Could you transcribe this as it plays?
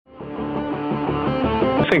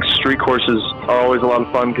think street courses are always a lot of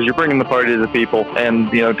fun because you're bringing the party to the people, and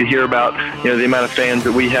to hear about the amount of fans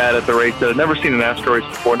that we had at the race that had never seen a NASCAR race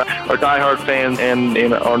before. Our diehard fans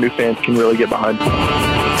and our new fans can really get behind.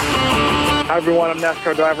 Hi everyone, I'm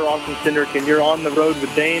NASCAR driver Austin Cindric, and you're on the road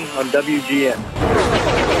with Dane on WGN.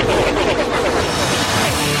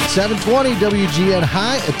 720 WGN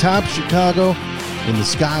high atop Chicago in the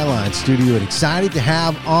Skyline Studio, and excited to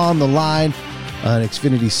have on the line an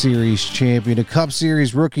Xfinity Series champion, a Cup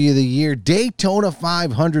Series Rookie of the Year, Daytona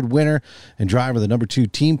 500 winner, and driver of the number 2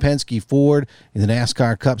 Team Penske Ford in the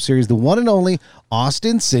NASCAR Cup Series, the one and only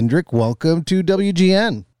Austin Cindric. Welcome to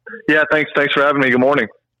WGN. Yeah, thanks for having me. Good morning.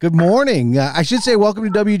 Good morning. I should say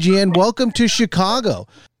welcome to WGN. Welcome to Chicago.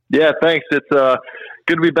 Yeah, thanks. It's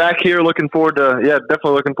good to be back here. Definitely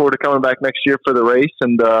looking forward to coming back next year for the race,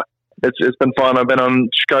 and it's been fun. I've been on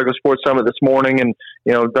Chicago Sports Summit this morning, and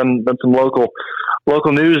done some local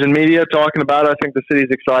news and media talking about it. I think the city's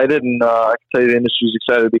excited, and I can tell you the industry's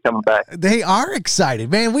excited to be coming back. They are excited,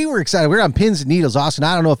 man. We were excited. We were on pins and needles, Austin.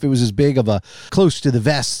 I don't know if it was as big of a close to the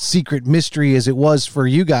vest secret mystery as it was for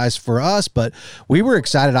you guys, for us, but we were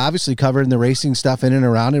excited, obviously covering the racing stuff in and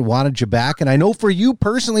around, and wanted you back. And I know for you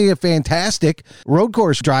personally, a fantastic road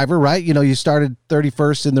course driver, right? You started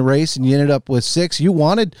 31st in the race and you ended up with 6th. You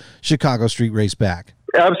wanted Chicago Street Race back.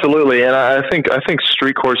 Absolutely, and I think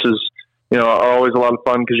street courses, are always a lot of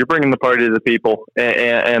fun because you're bringing the party to the people,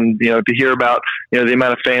 and to hear about the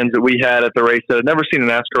amount of fans that we had at the race that had never seen a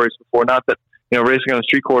NASCAR race before. Not that racing on a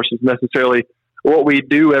street course is necessarily what we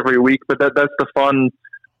do every week, but that's the fun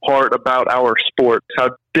part about our sport.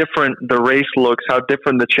 How different the race looks, how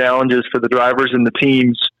different the challenges for the drivers and the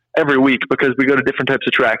teams every week, because we go to different types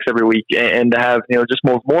of tracks every week, and to have just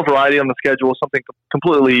more variety on the schedule, something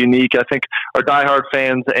completely unique. I think our diehard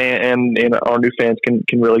fans and our new fans can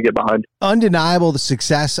really get behind. Undeniable the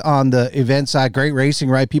success on the event side, great racing,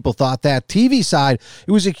 right? People thought that. TV side,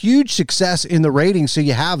 it was a huge success in the ratings, so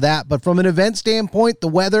you have that. But from an event standpoint, the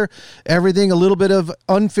weather, everything, a little bit of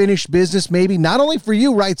unfinished business, maybe not only for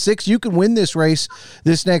you, right? 6, you can win this race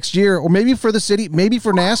this next year, or maybe for the city, maybe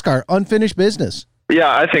for NASCAR, unfinished business. Yeah,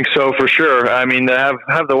 I think so, for sure. I mean, to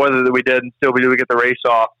have the weather that we did and still be able to get the race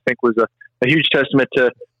off, I think was a huge testament to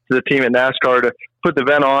the team at NASCAR to put the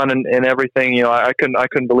event on and everything. I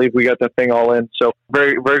couldn't believe we got that thing all in. So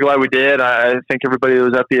very, very glad we did. I think everybody that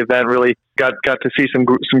was at the event really got to see some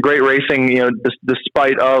great racing.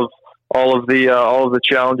 Despite of all of the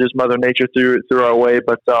challenges Mother Nature threw our way.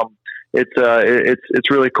 But it's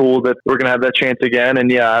really cool that we're gonna have that chance again. And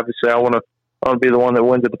yeah, obviously I want to be the one that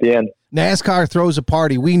wins it at the end. NASCAR throws a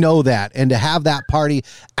party. We know that. And to have that party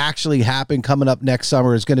actually happen coming up next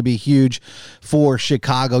summer is going to be huge for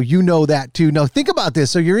Chicago. You know that too. Now, think about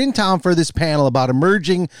this. So you're in town for this panel about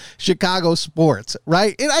emerging Chicago sports,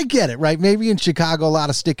 right? And I get it, right? Maybe in Chicago, a lot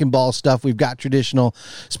of stick and ball stuff. We've got traditional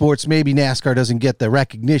sports. Maybe NASCAR doesn't get the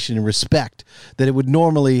recognition and respect that it would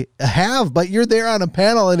normally have, but you're there on a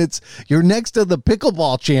panel and you're next to the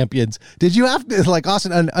pickleball champions. Did you have to, like,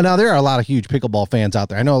 Austin, and now there are a lot of huge pickleball fans out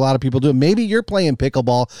there. I know a lot of people do it. Maybe you're playing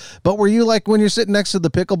pickleball, but were you like, when you're sitting next to the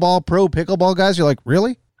pro pickleball guys, you're like,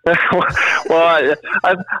 really? Well,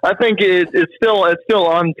 I think it's still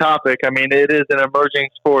on topic. I mean, it is an emerging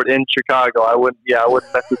sport in Chicago. I wouldn't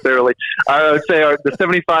necessarily. I would say the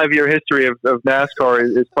 75-year history of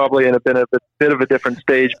NASCAR is probably in a bit of a different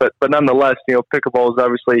stage, but nonetheless, pickleball is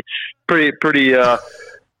obviously pretty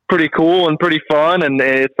cool and pretty fun, and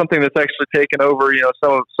it's something that's actually taken over,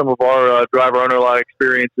 some of our driver owner line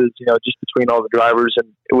experiences, just between all the drivers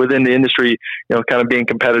and within the industry, kind of being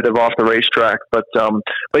competitive off the racetrack. But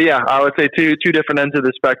yeah, I would say two different ends of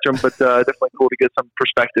the spectrum, but definitely cool to get some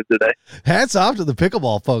perspective today. Hats off to the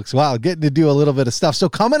pickleball folks. Wow, getting to do a little bit of stuff. So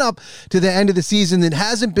coming up to the end of the season that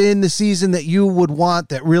hasn't been the season that you would want,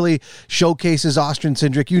 that really showcases Austin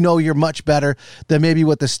Cindric. You're much better than maybe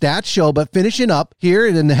what the stats show, but finishing up here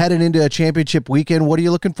and then heading into a championship weekend, what are you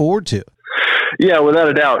looking forward to? Yeah, without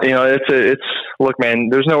a doubt. Look, man,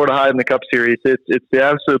 there's nowhere to hide in the Cup Series. It's the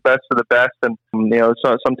absolute best of the best, and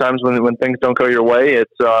sometimes when things don't go your way, it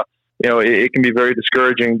can be very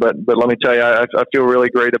discouraging. But let me tell you, I feel really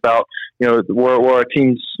great about where our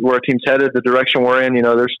team's headed, the direction we're in.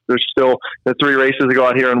 There's still the 3 races to go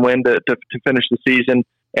out here and win to finish the season,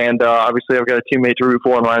 and obviously I've got a teammate to root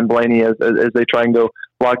for in Ryan Blaney as they try and go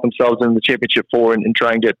lock themselves in the championship 4 and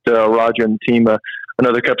try and get Roger and the team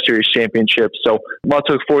another Cup Series championship. So lots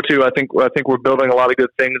to look forward to. I think we're building a lot of good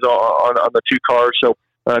things on the 2 cars. So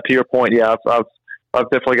to your point, yeah, I've I've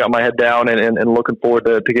definitely got my head down and looking forward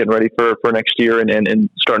to getting ready for next year and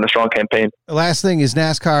starting a strong campaign. The last thing is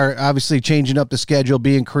NASCAR obviously changing up the schedule,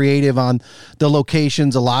 being creative on the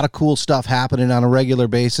locations, a lot of cool stuff happening on a regular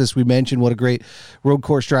basis. We mentioned what a great road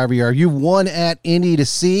course driver you are. You won at Indy to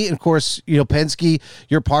see, and of course, Penske,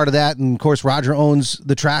 you're part of that, and of course, Roger owns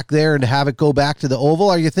the track there, and to have it go back to the oval,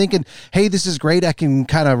 are you thinking, hey, this is great, I can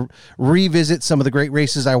kind of revisit some of the great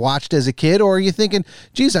races I watched as a kid, or are you thinking,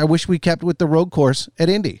 geez, I wish we kept with the road course at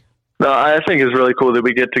Indy? No, I think it's really cool that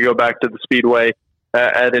we get to go back to the Speedway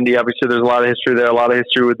at Indy. Obviously, there's a lot of history there, a lot of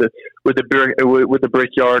history with the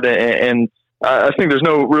Brickyard, and I think there's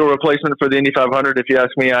no real replacement for the Indy 500. If you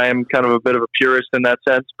ask me, I am kind of a bit of a purist in that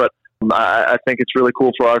sense, but I think it's really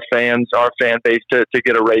cool for our fans, our fan base, to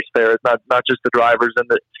get a race there. It's not just the drivers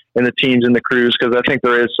and the teams and the crews, because I think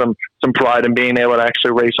there is some pride in being able to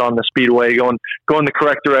actually race on the Speedway, going the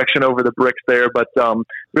correct direction over the bricks there. But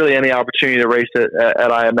really, any opportunity to race at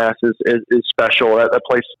IMS is special. That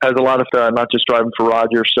place has a lot of not just driving for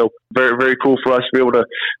Roger, so very, very cool for us to be able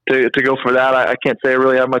to go for that. I can't say I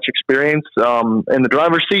really have much experience in the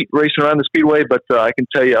driver's seat racing around the Speedway, but I can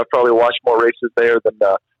tell you I've probably watched more races there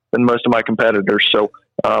than most of my competitors. So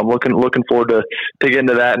looking forward to getting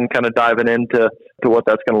to that and kind of diving into what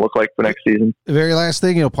that's going to look like for next season. The very last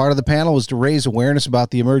thing, part of the panel was to raise awareness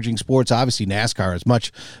about the emerging sports. Obviously, NASCAR is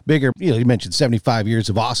much bigger. You mentioned 75 years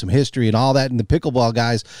of awesome history and all that, and the pickleball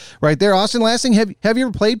guys right there. Austin, last thing, have you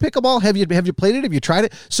ever played pickleball? Have you played it? Have you tried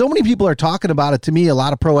it? So many people are talking about it. To me, a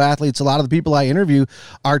lot of pro athletes, a lot of the people I interview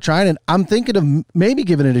are trying it. I'm thinking of maybe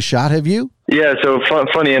giving it a shot. Have you? Yeah, so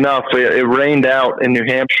funny enough, it rained out in New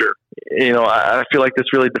Hampshire. I feel like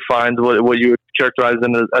this really defines what you would characterize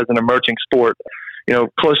as an emerging sport.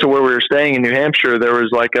 Close to where we were staying in New Hampshire, there was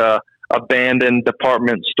like a abandoned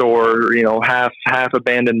department store, half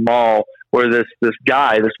abandoned mall, where this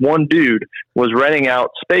one dude was renting out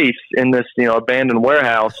space in this, abandoned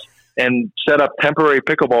warehouse and set up temporary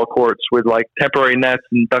pickleball courts with like temporary nets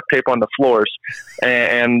and duct tape on the floors.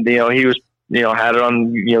 And he was, had it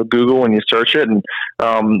on, Google, and you search it. And,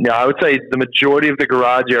 I would say the majority of the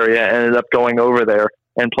garage area ended up going over there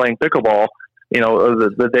and playing pickleball,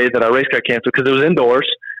 the day that our race got canceled, because it was indoors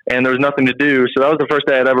and there was nothing to do. So that was the first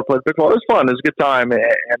day I'd ever played pickleball. It was fun. It was a good time. And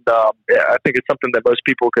I think it's something that most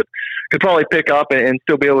people could probably pick up and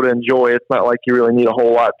still be able to enjoy. It's not like you really need a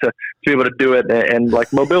whole lot to be able to do it. And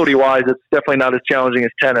like mobility wise, it's definitely not as challenging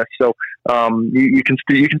as tennis. So you can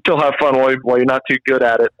still have fun while you're not too good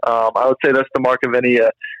at it. I would say that's the mark of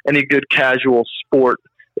any good casual sport,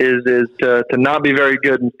 is to not be very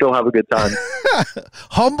good and still have a good time.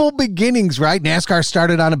 Humble beginnings, right? NASCAR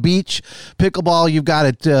started on a beach. Pickleball, you've got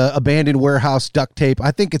it, abandoned warehouse, duct tape.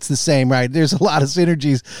 I think it's the same, right? There's a lot of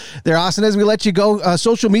synergies there. Austin, as we let you go,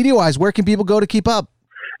 social media-wise, where can people go to keep up?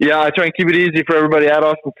 Yeah, I try and keep it easy for everybody at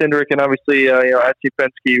Austin Cindric, and obviously, at Chief Penske,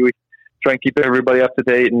 we try and keep everybody up to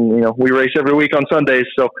date. And, we race every week on Sundays,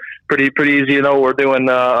 so pretty easy what we're doing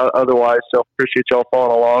otherwise. So appreciate y'all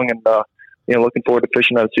following along, and looking forward to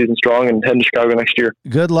fishing out season strong and heading to Chicago next year.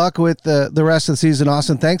 Good luck with the rest of the season,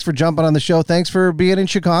 Austin. Thanks for jumping on the show. Thanks for being in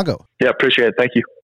Chicago. Yeah, appreciate it. Thank you.